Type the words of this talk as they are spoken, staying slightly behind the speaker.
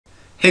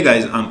Hey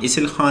guys, I'm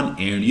Isil Khan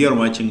and you're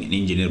watching an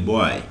Engineer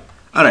Boy.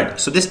 Alright,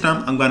 so this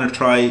time I'm gonna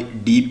try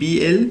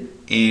DPL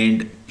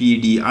and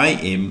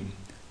PDIM,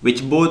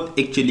 which both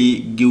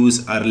actually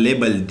gives our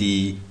label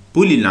the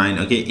pulley line,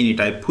 okay, any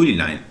type pulley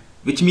line,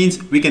 which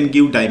means we can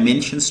give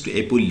dimensions to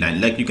a pulley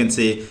line. Like you can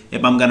say,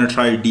 if I'm gonna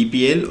try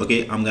DPL,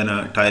 okay, I'm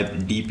gonna type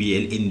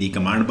DPL in the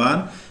command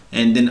bar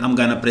and then I'm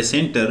gonna press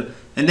enter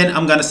and then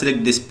I'm gonna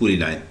select this pulley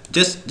line.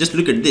 Just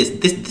look at this.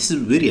 This is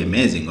very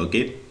amazing,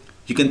 okay?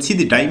 You can see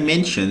the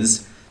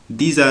dimensions.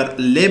 These are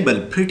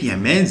labeled pretty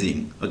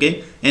amazing,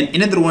 okay? And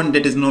another one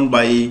that is known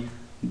by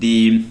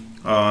the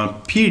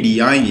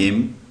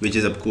PDIM, which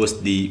is of course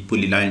the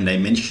pulley line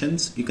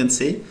dimensions, you can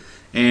say.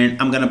 And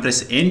I'm gonna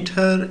press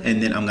enter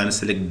and then I'm gonna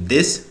select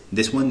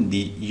this one,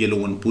 the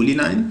yellow one, pulley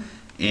line,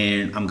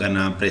 and I'm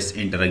gonna press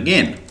enter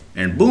again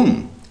and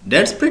boom,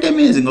 that's pretty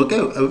amazing, okay?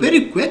 A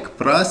very quick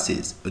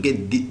process, okay?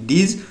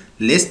 These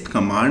list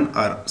command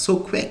are so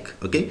quick,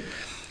 okay?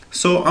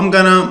 So I'm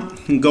gonna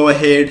go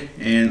ahead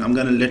and I'm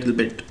gonna little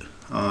bit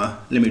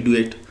let me do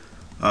it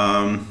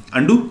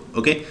undo,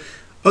 okay?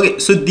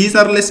 So these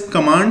are list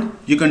command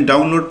you can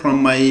download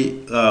from my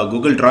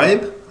Google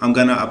Drive. I'm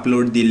gonna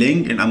upload the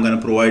link and I'm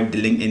gonna provide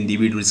the link in the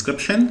video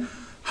description.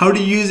 How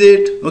to use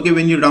it? Okay,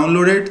 when you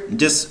download it,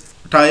 just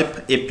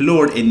type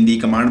upload in the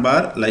command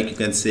bar. Like you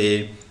can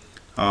say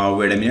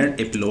wait a minute,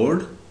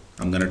 upload.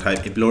 I'm gonna type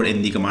upload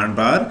in the command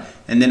bar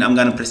and then I'm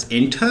gonna press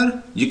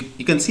enter. You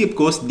can see of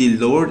course the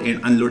load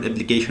and unload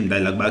application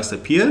dialog box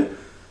appear,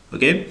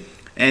 okay?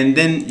 And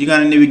then you're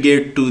gonna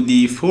navigate to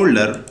the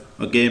folder,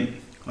 okay,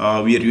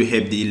 where you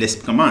have the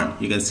list command.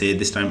 You can say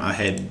this time I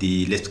have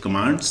the list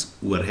commands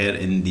over here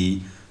in the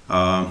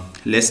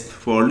list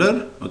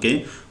folder,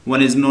 okay?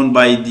 One is known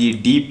by the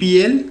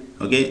DPL,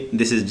 okay?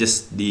 This is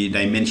just the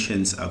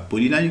dimensions of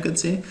pulley line, you can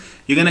say.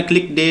 You're gonna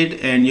click that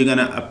and you're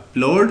gonna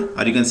upload,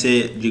 or you can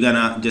say you're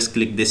gonna just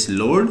click this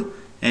load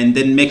and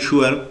then make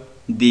sure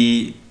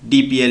the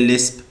DPL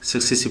list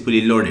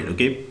successfully loaded,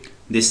 okay?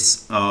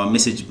 This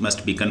message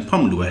must be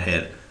confirmed over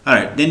here. All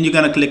right, then you're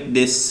gonna click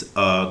this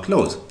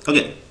close.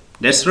 Okay,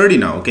 that's ready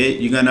now, okay?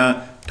 You're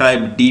gonna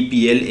type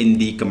DPL in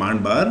the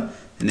command bar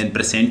and then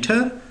press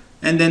enter.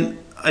 And then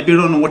if you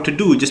don't know what to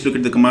do, just look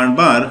at the command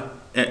bar.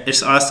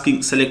 It's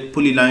asking select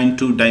pulley line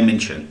to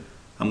dimension.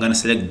 I'm gonna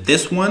select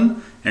this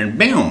one and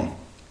bam,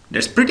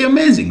 that's pretty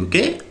amazing,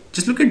 okay?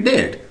 Just look at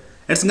that.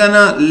 It's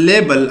gonna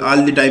label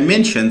all the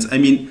dimensions. I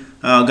mean,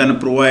 gonna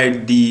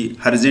provide the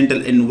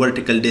horizontal and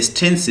vertical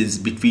distances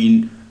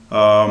between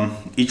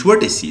each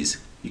vertices.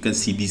 You can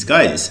see these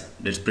guys.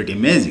 That's pretty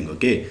amazing,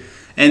 okay?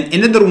 And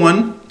another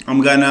one,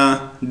 I'm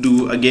gonna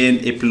do again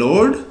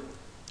upload.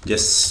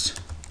 Just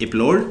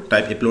upload,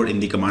 type upload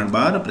in the command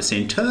bar, press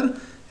enter,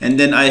 and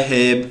then I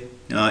have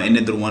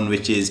another one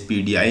which is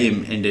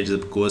PDIM, and that is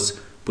of course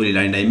pulley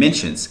line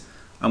dimensions.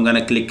 I'm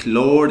gonna click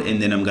load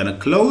and then I'm gonna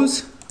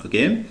close,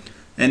 okay?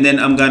 And then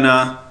I'm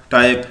gonna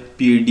type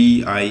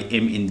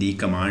PDIM in the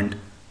command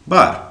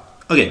bar,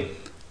 okay?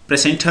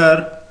 Press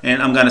enter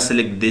and I'm gonna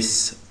select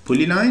this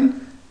pulley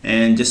line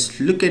and just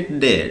look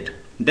at that.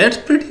 That's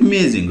pretty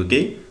amazing,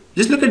 okay?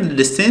 Just look at the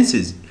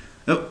distances.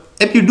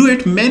 If you do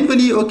it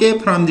manually, okay,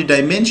 from the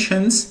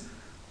dimensions,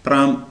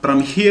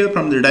 from here,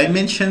 from the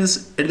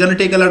dimensions, it's gonna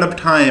take a lot of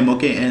time,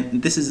 okay?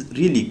 And this is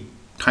really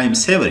time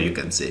saver, you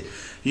can say.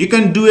 You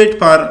can do it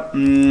for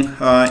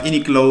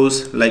any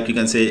close, like you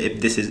can say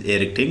if this is a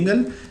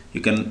rectangle, you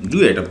can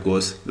do it of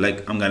course.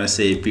 Like I'm gonna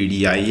say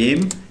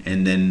PDIM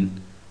and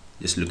then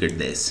just look at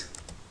this.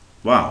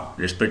 Wow,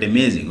 that's pretty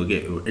amazing,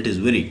 okay? It is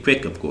very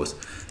quick of course.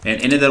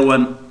 And another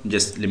one,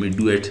 just let me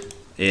do it,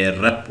 a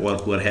rep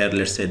work over here.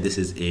 Let's say this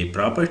is a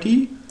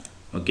property,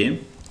 okay,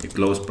 a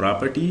closed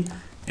property,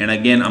 and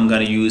again I'm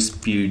gonna use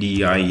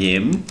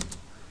PDIM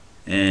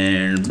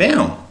and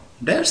bam,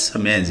 that's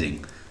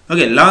amazing.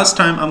 Okay, last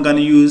time I'm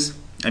gonna use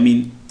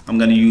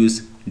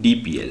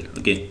DPL,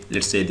 okay?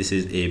 Let's say this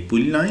is a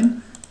pulley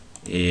line,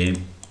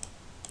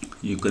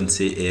 you can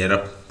say a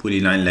rep pulley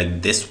line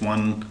like this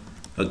one,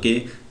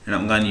 okay? And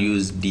I'm gonna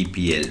use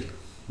DPL.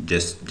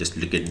 Just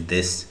look at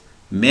this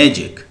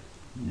magic.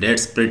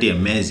 That's pretty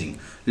amazing.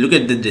 Look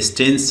at the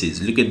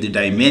distances, look at the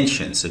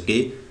dimensions,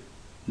 okay?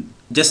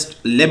 Just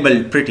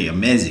labeled pretty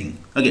amazing.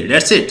 Okay,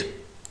 that's it.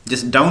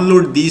 Just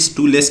download these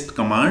two list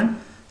command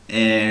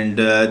and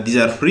these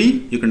are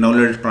free. You can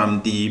download it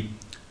from the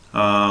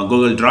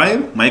Google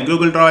Drive, my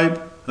Google Drive,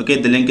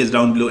 okay? The link is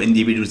down below in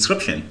the video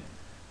description.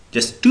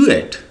 Just do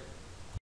it.